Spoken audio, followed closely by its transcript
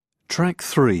Track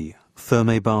 3,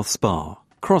 Thermae Bath Spa,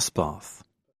 Cross Bath.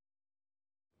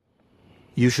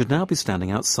 You should now be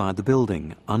standing outside the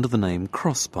building under the name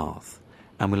Cross Bath,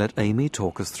 and we'll let Amy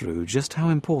talk us through just how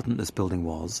important this building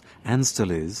was, and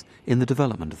still is, in the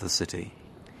development of the city.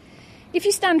 If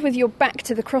you stand with your back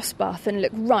to the Cross Bath and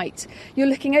look right, you're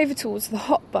looking over towards the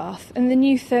Hot Bath and the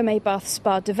new Thermae Bath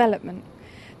Spa development.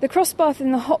 The Cross Bath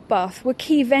and the Hot Bath were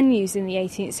key venues in the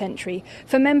 18th century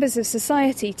for members of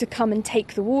society to come and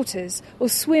take the waters or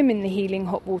swim in the healing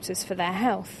hot waters for their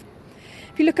health.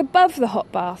 If you look above the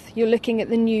Hot Bath, you're looking at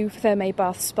the new Thermae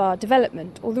Bath Spa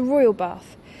development, or the Royal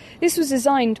Bath. This was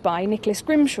designed by Nicholas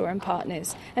Grimshaw and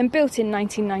Partners and built in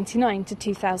 1999 to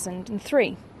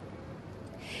 2003.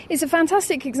 It's a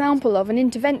fantastic example of an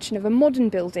intervention of a modern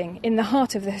building in the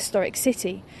heart of the historic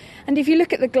city, and if you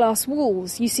look at the glass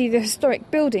walls, you see the historic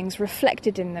buildings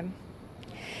reflected in them.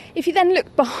 If you then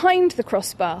look behind the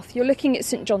Cross Bath, you're looking at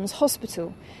St John's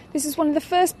Hospital. This is one of the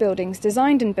first buildings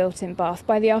designed and built in Bath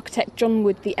by the architect John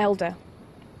Wood the Elder.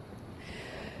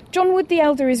 John Wood the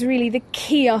Elder is really the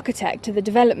key architect to the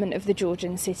development of the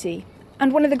Georgian city,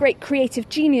 and one of the great creative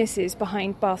geniuses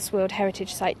behind Bath's World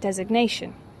Heritage Site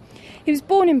designation. He was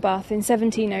born in Bath in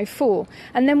 1704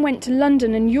 and then went to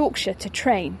London and Yorkshire to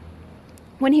train.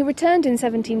 When he returned in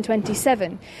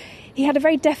 1727, he had a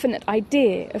very definite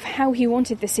idea of how he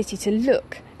wanted the city to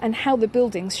look and how the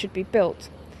buildings should be built.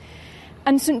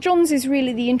 And St John's is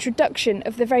really the introduction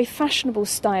of the very fashionable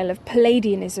style of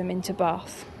Palladianism into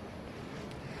Bath.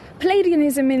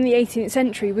 Palladianism in the 18th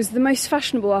century was the most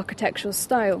fashionable architectural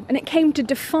style, and it came to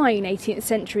define 18th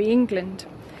century England.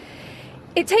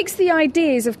 It takes the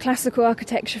ideas of classical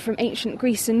architecture from ancient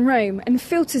Greece and Rome and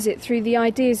filters it through the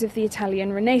ideas of the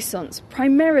Italian Renaissance,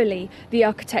 primarily the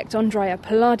architect Andrea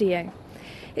Palladio.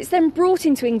 It's then brought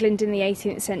into England in the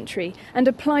 18th century and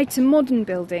applied to modern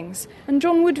buildings, and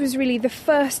John Wood was really the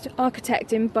first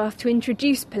architect in Bath to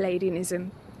introduce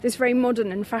Palladianism, this very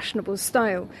modern and fashionable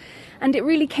style, and it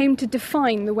really came to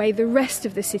define the way the rest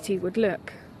of the city would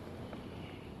look.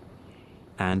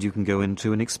 And you can go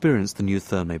into and experience the new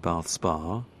Thermae Bath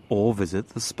Spa, or visit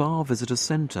the Spa Visitor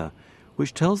Centre,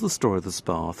 which tells the story of the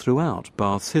spa throughout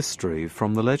Bath's history,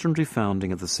 from the legendary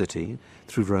founding of the city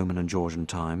through Roman and Georgian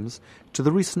times to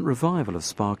the recent revival of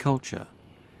spa culture.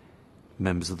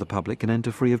 Members of the public can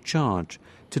enter free of charge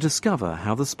to discover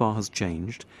how the spa has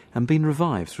changed and been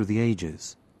revived through the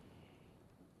ages.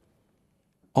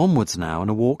 Onwards now, and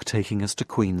a walk taking us to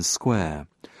Queen's Square.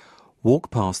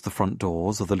 Walk past the front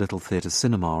doors of the Little Theatre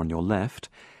Cinema on your left,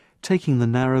 taking the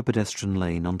narrow pedestrian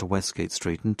lane onto Westgate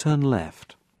Street and turn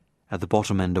left. At the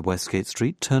bottom end of Westgate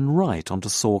Street, turn right onto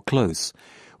Saw Close,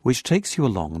 which takes you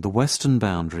along the western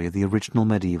boundary of the original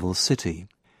medieval city.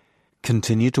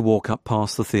 Continue to walk up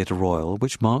past the Theatre Royal,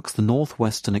 which marks the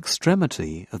northwestern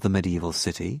extremity of the medieval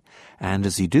city, and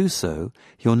as you do so,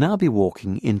 you'll now be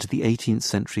walking into the 18th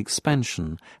century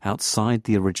expansion outside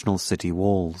the original city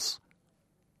walls.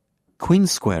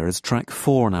 Queen's Square is track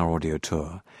 4 on our audio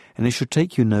tour, and it should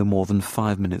take you no more than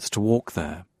 5 minutes to walk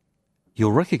there.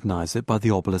 You'll recognise it by the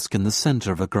obelisk in the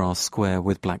centre of a grass square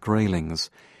with black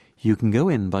railings. You can go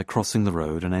in by crossing the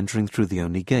road and entering through the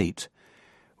only gate.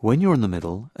 When you're in the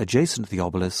middle, adjacent to the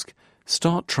obelisk,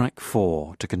 start track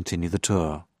 4 to continue the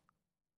tour.